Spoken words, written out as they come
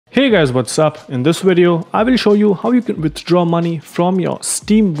Hey guys, what's up? In this video, I will show you how you can withdraw money from your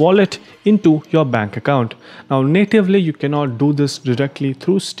Steam wallet into your bank account. Now natively you cannot do this directly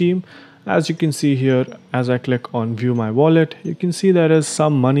through Steam. As you can see here, as I click on view my wallet, you can see there is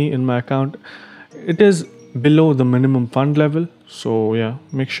some money in my account. It is below the minimum fund level. So yeah,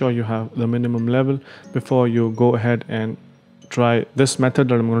 make sure you have the minimum level before you go ahead and try this method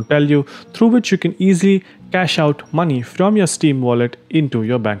that I'm going to tell you, through which you can easily cash out money from your Steam wallet into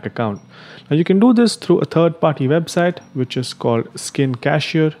your bank account. Now you can do this through a third-party website which is called Skin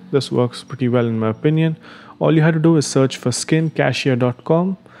Cashier. This works pretty well in my opinion. All you have to do is search for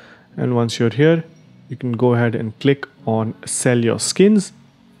skincashier.com, and once you're here you can go ahead and click on sell your skins.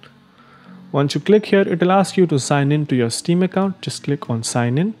 Once you click here, it will ask you to sign in to your Steam account. Just click on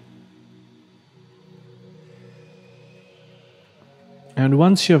sign in. And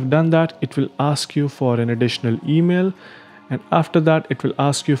once you have done that, it will ask you for an additional email, and after that it will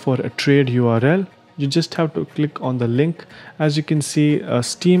ask you for a trade URL. You just have to click on the link. As you can see,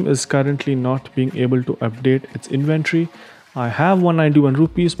 Steam is currently not being able to update its inventory. I have 191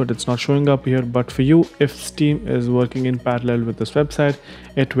 rupees, but it's not showing up here. But for you, if Steam is working in parallel with this website,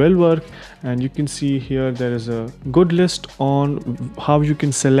 it will work. And you can see here there is a good list on how you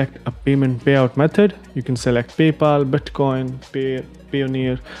can select a payment payout method. You can select PayPal, Bitcoin,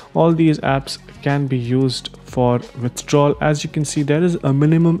 Payoneer. All these apps can be used for withdrawal. As you can see, there is a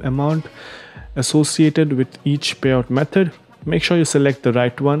minimum amount associated with each payout method. Make sure you select the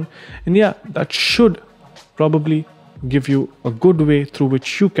right one, and yeah, that should probably give you a good way through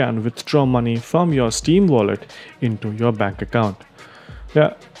which you can withdraw money from your Steam wallet into your bank account.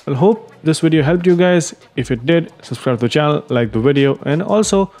 Yeah, I hope this video helped you guys. If it did, subscribe to the channel, like the video, and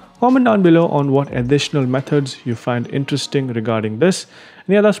also comment down below on what additional methods you find interesting regarding this.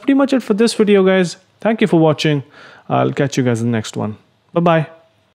 And yeah, that's pretty much it for this video, guys. Thank you for watching. I'll catch you guys in the next one. Bye bye.